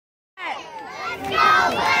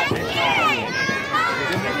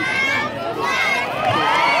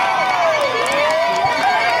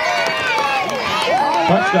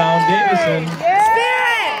touchdown, Davison.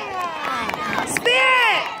 Spirit!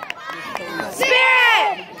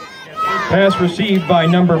 Pass received by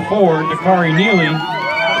number 4, Dakari Neely.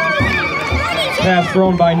 Pass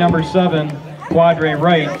thrown by number 7, Quadre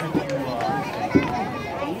Wright.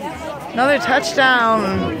 Another touchdown.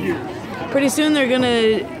 Pretty soon they're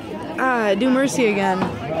gonna do mercy again.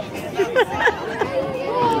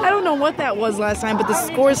 I don't know what that was last time, but the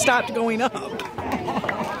score stopped going up.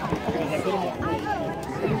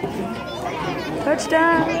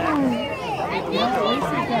 Touchdown.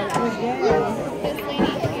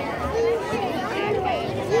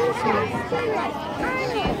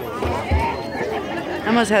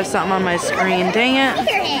 I must have something on my screen. Dang it.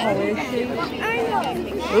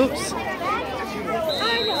 Oops.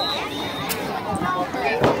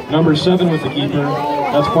 Number 7 with the keeper.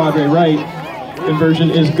 That's Quadre Wright. Conversion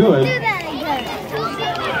is good.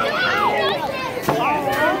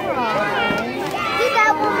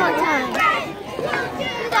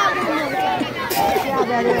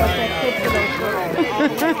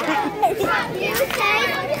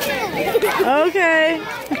 Okay.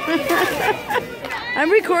 I'm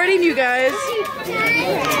recording you guys.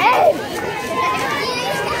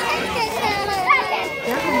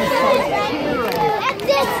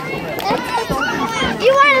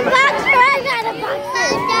 You want a boxer? I got a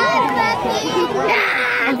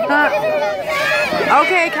boxer.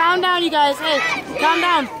 Okay, calm down, you guys. Hey, calm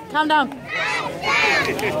down. Calm down.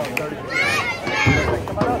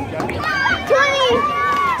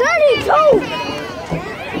 32.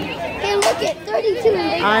 Hey, look at 32.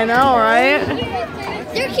 I know, right?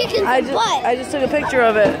 They're kicking some butt. I just took a picture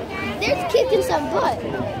of it. They're kicking some butt.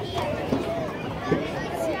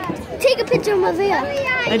 Take a picture of Maria.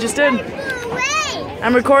 I just did.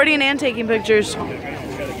 I'm recording and taking pictures. There.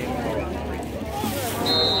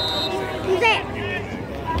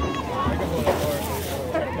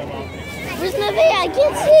 Where's Maria? I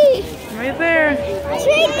can't see. Right there. It's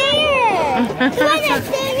right there. Come on, let's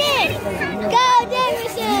sing it. Go,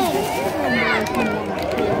 Davison.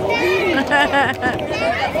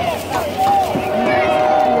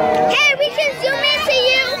 Hey, we can zoom into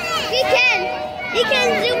you. We can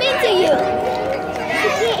zoom into you. We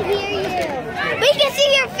can't hear you. We can see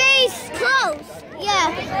your face close.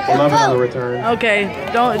 Yeah. 11 on the return. Okay,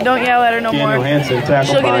 don't yell at her no more. Daniel Hansen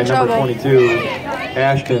tackled by number 22,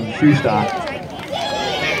 Ashton Shoestock.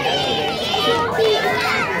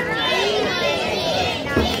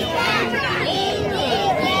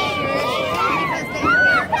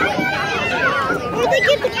 Where'd they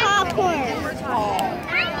get the popcorn?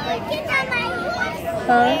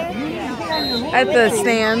 At the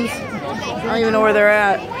stands. I don't even know where they're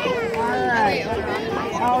at.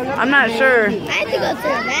 I'm not sure. I have to go to the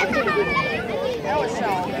bathroom.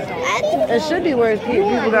 It should be where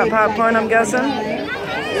people got popcorn, I'm guessing.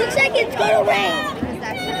 Looks like it's gonna rain.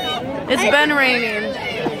 It's been raining. I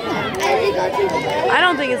have to go to the bathroom. I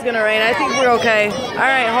don't think it's gonna rain. I think we're okay. All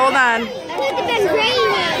right, hold on. I think it's been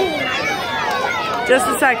raining. Just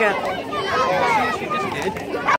a second.